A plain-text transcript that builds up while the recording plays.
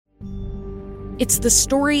It's the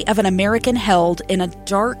story of an American held in a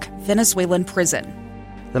dark Venezuelan prison.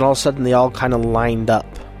 Then all of a sudden they all kind of lined up.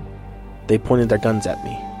 They pointed their guns at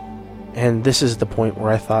me. And this is the point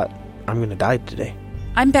where I thought, I'm going to die today.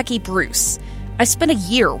 I'm Becky Bruce. I spent a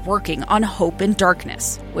year working on Hope in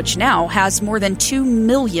Darkness, which now has more than 2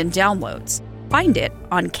 million downloads. Find it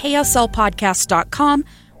on kslpodcast.com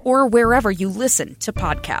or wherever you listen to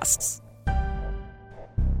podcasts.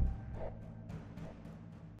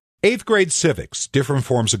 8th grade civics, different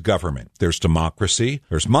forms of government. There's democracy,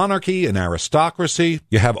 there's monarchy and aristocracy.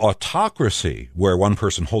 You have autocracy, where one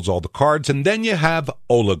person holds all the cards, and then you have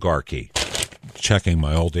oligarchy. Checking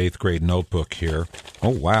my old 8th grade notebook here. Oh,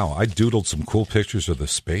 wow, I doodled some cool pictures of the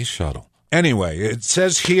space shuttle. Anyway, it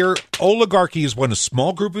says here, oligarchy is when a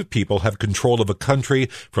small group of people have control of a country,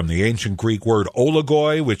 from the ancient Greek word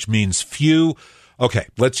oligoi, which means few. Okay,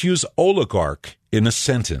 let's use oligarch in a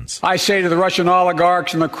sentence. I say to the Russian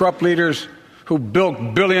oligarchs and the corrupt leaders who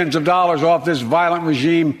built billions of dollars off this violent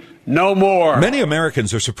regime, no more. Many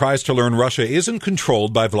Americans are surprised to learn Russia isn't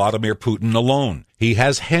controlled by Vladimir Putin alone. He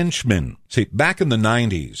has henchmen. See, back in the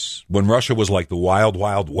 90s, when Russia was like the wild,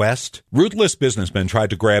 wild west, ruthless businessmen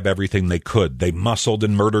tried to grab everything they could. They muscled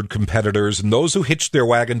and murdered competitors, and those who hitched their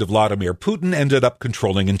wagon to Vladimir Putin ended up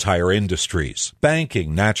controlling entire industries.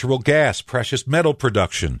 Banking, natural gas, precious metal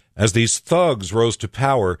production. As these thugs rose to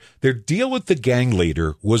power, their deal with the gang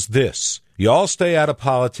leader was this: you all stay out of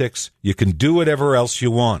politics, you can do whatever else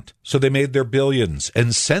you want. So they made their billions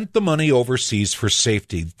and sent the money overseas for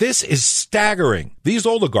safety. This is staggering. These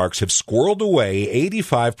oligarchs have squirreled away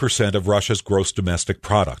 85% of Russia's gross domestic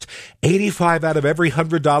product. 85 out of every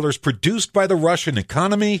 $100 produced by the Russian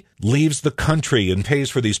economy leaves the country and pays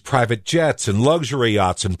for these private jets and luxury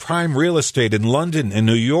yachts and prime real estate in London and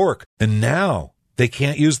New York. And now they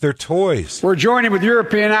can't use their toys. We're joining with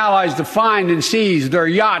European allies to find and seize their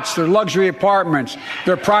yachts, their luxury apartments,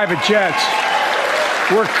 their private jets.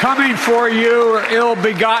 We're coming for you,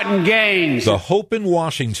 ill-begotten gains. The hope in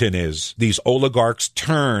Washington is these oligarchs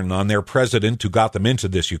turn on their president who got them into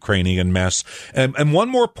this Ukrainian mess. And one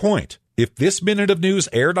more point. If this minute of news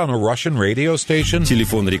aired on a Russian radio station,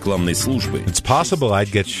 Телефон рекламной службы. It's possible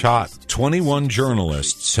I'd get shot. 21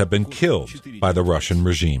 journalists have been killed by the Russian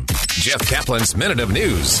regime. Jeff Kaplan's Minute of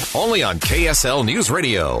News, only on KSL News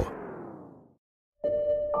Radio.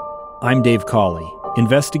 I'm Dave Cawley,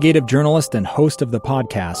 investigative journalist and host of the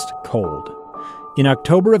podcast Cold. In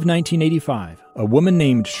October of 1985, a woman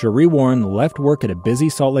named Sheree Warren left work at a busy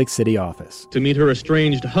Salt Lake City office to meet her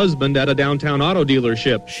estranged husband at a downtown auto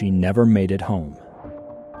dealership. She never made it home.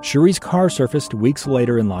 Sheree's car surfaced weeks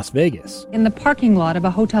later in Las Vegas. In the parking lot of a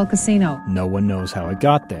hotel casino. No one knows how it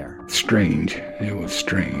got there. Strange. It was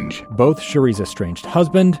strange. Both Sheree's estranged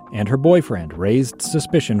husband and her boyfriend raised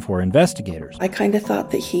suspicion for investigators. I kind of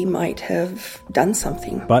thought that he might have done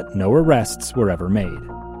something. But no arrests were ever made.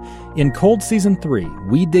 In Cold Season 3,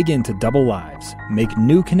 we dig into double lives, make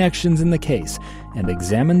new connections in the case, and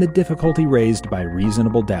examine the difficulty raised by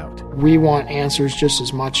reasonable doubt. We want answers just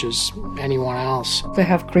as much as anyone else. They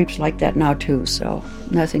have creeps like that now too, so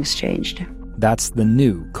nothing's changed. That's the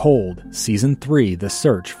new Cold Season 3, The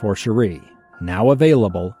Search for Sheree, now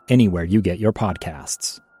available anywhere you get your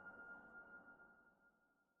podcasts.